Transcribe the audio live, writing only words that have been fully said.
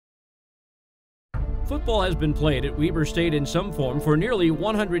Football has been played at Weber State in some form for nearly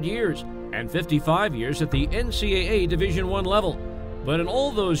 100 years, and 55 years at the NCAA Division I level. But in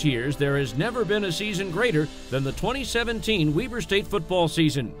all those years, there has never been a season greater than the 2017 Weber State football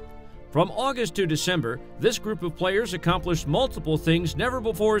season. From August to December, this group of players accomplished multiple things never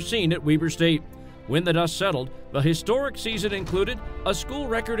before seen at Weber State. When the dust settled, the historic season included a school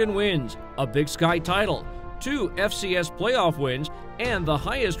record in wins, a Big Sky title, 2 FCS playoff wins, and the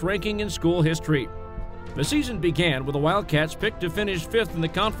highest ranking in school history. The season began with the Wildcats picked to finish 5th in the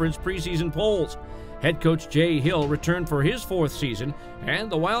conference preseason polls. Head coach Jay Hill returned for his 4th season, and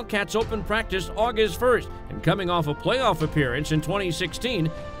the Wildcats opened practice August 1st, and coming off a playoff appearance in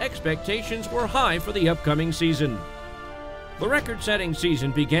 2016, expectations were high for the upcoming season. The record-setting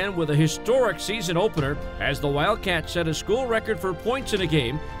season began with a historic season opener as the Wildcats set a school record for points in a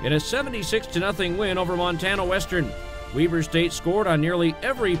game in a 76-0 win over Montana Western. Weber State scored on nearly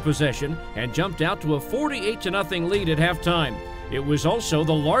every possession and jumped out to a 48-0 lead at halftime. It was also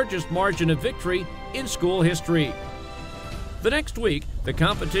the largest margin of victory in school history. The next week, the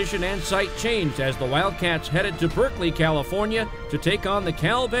competition and site changed as the Wildcats headed to Berkeley, California to take on the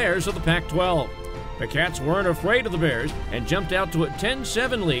Cal Bears of the Pac-12. The Cats weren't afraid of the Bears and jumped out to a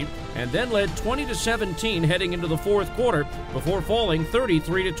 10-7 lead and then led 20-17 heading into the 4th quarter before falling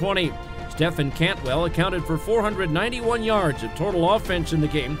 33-20. Stephen Cantwell accounted for 491 yards of total offense in the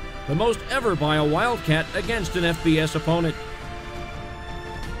game, the most ever by a Wildcat against an FBS opponent.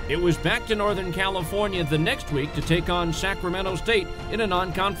 It was back to Northern California the next week to take on Sacramento State in a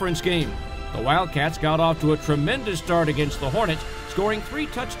non-conference game. The Wildcats got off to a tremendous start against the Hornets, scoring 3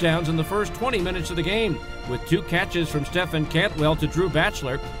 touchdowns in the first 20 minutes of the game, with 2 catches from Stephen Cantwell to Drew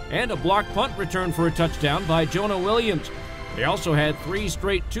Batchelor and a blocked punt return for a touchdown by Jonah Williams. They also had 3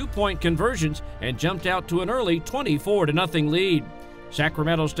 straight 2-point conversions and jumped out to an early 24-0 lead.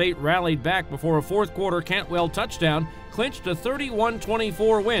 Sacramento State rallied back before a 4th quarter Cantwell touchdown clinched a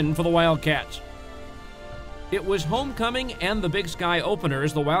 31-24 win for the Wildcats. It was homecoming and the Big Sky opener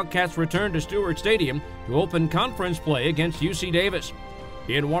as the Wildcats returned to Stewart Stadium to open conference play against UC Davis.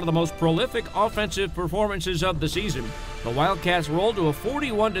 In one of the most prolific offensive performances of the season, the Wildcats rolled to a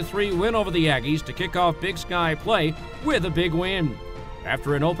 41-3 win over the Aggies to kick off Big Sky play with a big win.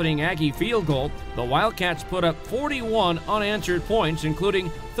 After an opening Aggie field goal, the Wildcats put up 41 unanswered points,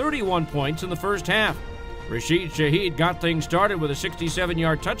 including 31 points in the first half. Rashid Shaheed got things started with a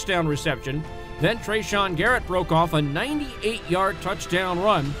 67-yard touchdown reception. Then Trayshawn Garrett broke off a 98-yard touchdown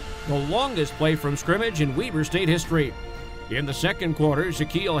run, the longest play from scrimmage in Weber State history. In the second quarter,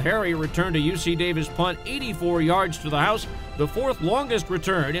 Shaquille Harry returned a UC Davis punt 84 yards to the house, the 4th longest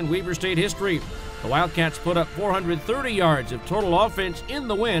return in Weber State history. The Wildcats put up 430 yards of total offense in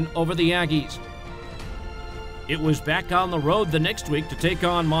the win over the Aggies. It was back on the road the next week to take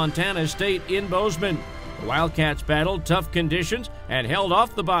on Montana State in Bozeman. The Wildcats battled tough conditions and held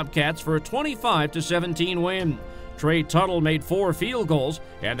off the Bobcats for a 25-17 win. Trey Tuttle made 4 field goals,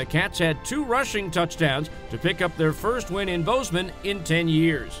 and the Cats had 2 rushing touchdowns to pick up their first win in Bozeman in 10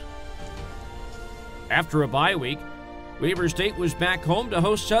 years. After a bye week, Weber State was back home to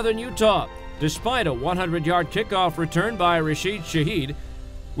host Southern Utah. Despite a 100-yard kickoff return by Rashid Shaheed,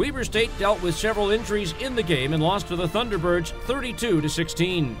 Weber State dealt with several injuries in the game and lost to the Thunderbirds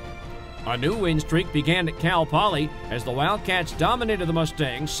 32-16. A new win streak began at Cal Poly as the Wildcats dominated the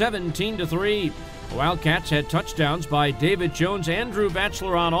Mustangs 17-3. The Wildcats had touchdowns by David Jones and Drew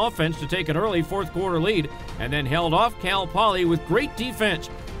Batchelor on offense to take an early 4th quarter lead and then held off Cal Poly with great defense.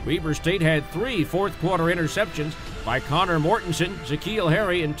 Weber State had 3 4th quarter interceptions by Connor Mortensen, Shaquille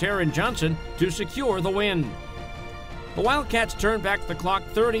Harry, and Taron Johnson to secure the win. The Wildcats turned back the clock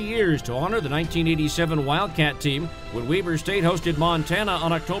 30 years to honor the 1987 Wildcat team when Weber State hosted Montana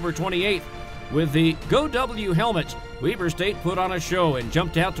on October 28th. With the Go W helmets, Weber State put on a show and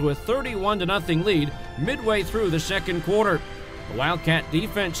jumped out to a 31-0 lead midway through the second quarter. The Wildcat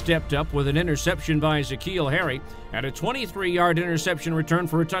defense stepped up with an interception by Shaquille Harry and a 23-yard interception return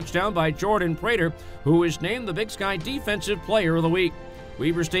for a touchdown by Jordan Prater, who was named the Big Sky Defensive Player of the Week.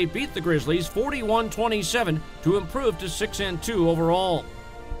 Weber State beat the Grizzlies 41-27 to improve to 6-2 overall.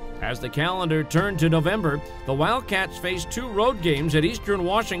 As the calendar turned to November, the Wildcats faced 2 road games at Eastern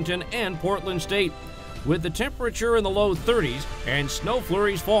Washington and Portland State. With the temperature in the low 30s and snow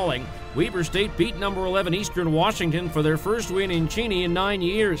flurries falling, Weber State beat number 11 Eastern Washington for their first win in Cheney in 9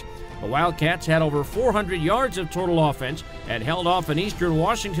 years. The Wildcats had over 400 yards of total offense and held off an Eastern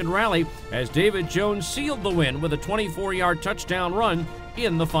Washington rally as David Jones sealed the win with a 24-yard touchdown run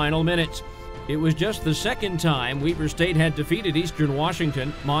in the final minutes. It was just the second time Weber State had defeated Eastern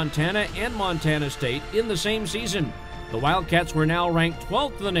Washington, Montana, and Montana State in the same season. The Wildcats were now ranked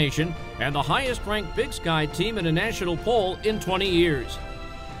 12th in the nation and the highest-ranked Big Sky team in a national poll in 20 years.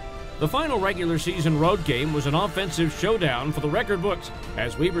 The final regular season road game was an offensive showdown for the record books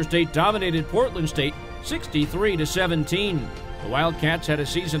as Weber State dominated Portland State 63-17. The Wildcats had a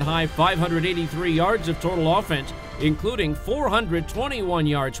season-high 583 yards of total offense, including 421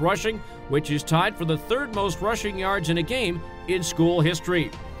 yards rushing, which is tied for the third most rushing yards in a game in school history.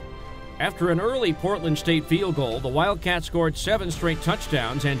 After an early Portland State field goal, the Wildcats scored 7 straight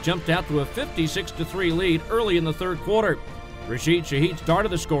touchdowns and jumped out to a 56-3 lead early in the third quarter. Rashid Shaheed started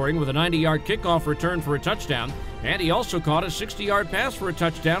the scoring with a 90-yard kickoff return for a touchdown, and he also caught a 60-yard pass for a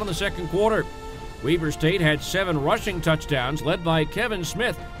touchdown in the second quarter. Weber State had 7 rushing touchdowns, led by Kevin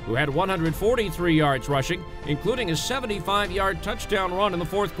Smith, who had 143 yards rushing, including a 75-yard touchdown run in the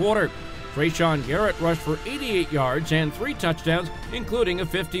fourth quarter. Trayshawn Garrett rushed for 88 yards and 3 touchdowns, including a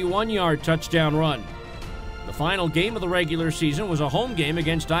 51-yard touchdown run. The final game of the regular season was a home game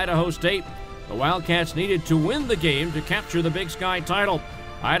against Idaho State. The Wildcats needed to win the game to capture the Big Sky title.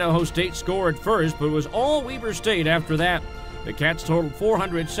 Idaho State scored first, but it was all Weber State after that. The Cats totaled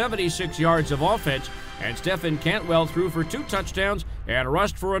 476 yards of offense, and Stephen Cantwell threw for 2 touchdowns and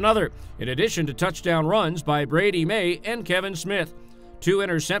rushed for another, in addition to touchdown runs by Brady May and Kevin Smith. 2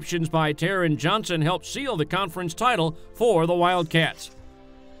 interceptions by Taron Johnson helped seal the conference title for the Wildcats.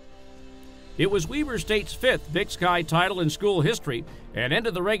 It was Weber State's 5th Big Sky title in school history and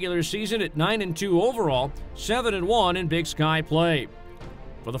ended the regular season at 9-2 overall, 7-1 in Big Sky play.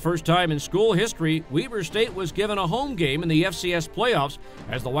 For the first time in school history, Weber State was given a home game in the FCS Playoffs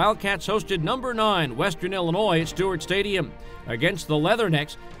as the Wildcats hosted number 9 Western Illinois at Stewart Stadium. Against the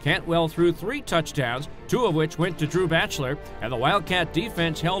Leathernecks, Cantwell threw 3 touchdowns, 2 of which went to Drew Batchelor, and the Wildcat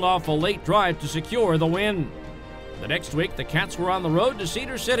defense held off a late drive to secure the win. The next week, the Cats were on the road to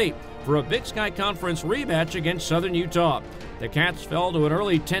Cedar City for a Big Sky Conference rematch against Southern Utah. The Cats fell to an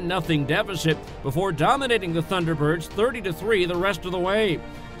early 10-0 deficit before dominating the Thunderbirds 30-3 the rest of the way.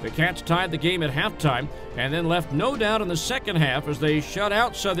 The Cats tied the game at halftime and then left no doubt in the second half as they shut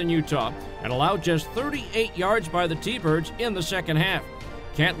out Southern Utah and allowed just 38 yards by the T-Birds in the second half.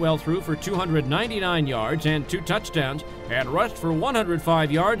 Cantwell threw for 299 yards and 2 touchdowns and rushed for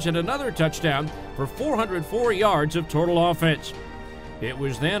 105 yards and another touchdown for 404 yards of total offense. It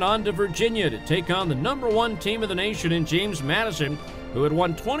was then on to Virginia to take on the number 1 team of the nation in James Madison, who had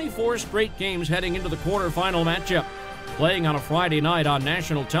won 24 straight games heading into the quarterfinal matchup. Playing on a Friday night on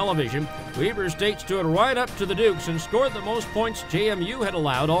national television, Weber State stood right up to the Dukes and scored the most points JMU had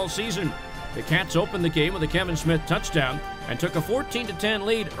allowed all season. The Cats opened the game with a Kevin Smith touchdown and took a 14-10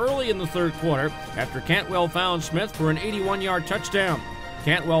 lead early in the third quarter after Cantwell found Smith for an 81-yard touchdown.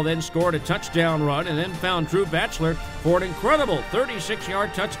 Cantwell then scored a touchdown run and then found Drew Batchelor for an incredible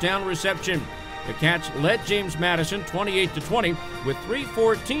 36-yard touchdown reception. The Cats led James Madison 28-20 with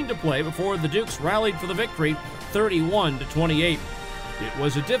 3:14 to play before the Dukes rallied for the victory 31-28. It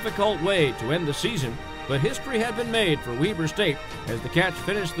was a difficult way to end the season, but history had been made for Weber State as the Cats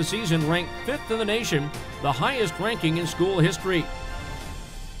finished the season ranked 5th in the nation, the highest ranking in school history.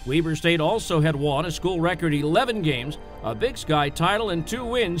 Weber State also had won a school record 11 games, a Big Sky title, and 2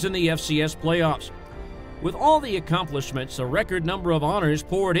 wins in the FCS Playoffs. With all the accomplishments, a record number of honors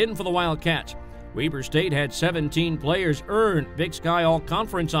poured in for the Wildcats. Weber State had 17 players earn Big Sky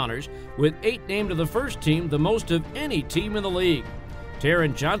All-Conference honors, with 8 named to the first team, the most of any team in the league.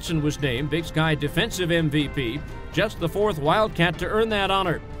 Taron Johnson was named Big Sky Defensive MVP, just the 4th Wildcat to earn that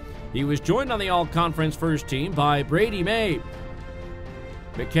honor. He was joined on the All-Conference first team by Brady May,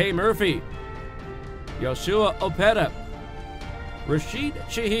 McKay Murphy, Yosua Opeta, Rashid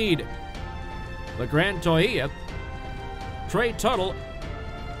Shaheed, LeGrand Toia, Trey Tuttle,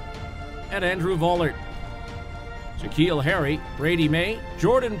 and Andrew Vollert. Shaquille Harry, Brady May,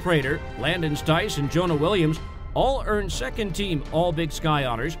 Jordan Prater, Landon Stice, and Jonah Williams all earned second-team All-Big Sky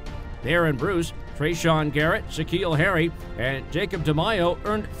honors. Darren Bruce, Trayshawn Garrett, Shaquille Harry, and Jacob DeMaio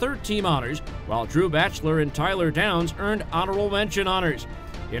earned third-team honors, while Drew Batchelor and Tyler Downs earned honorable mention honors.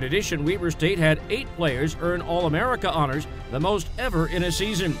 In addition, Weber State had 8 players earn All-America honors, the most ever in a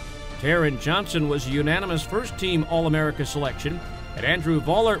season. Taron Johnson was a unanimous first-team All-America selection, and Andrew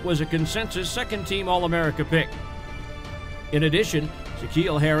Vollert was a consensus second-team All-America pick. In addition,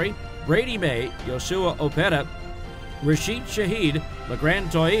 Shaquille Harry, Brady May, Yosua Opeta, Rashid Shaheed, LeGrand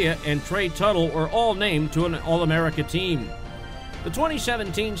Toia, and Trey Tuttle were all named to an All-America team. The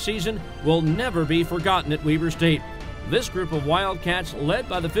 2017 season will never be forgotten at Weber State. This group of Wildcats, led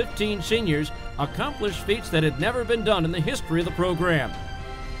by the 15 seniors, accomplished feats that had never been done in the history of the program.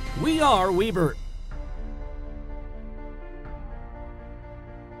 We are Weber.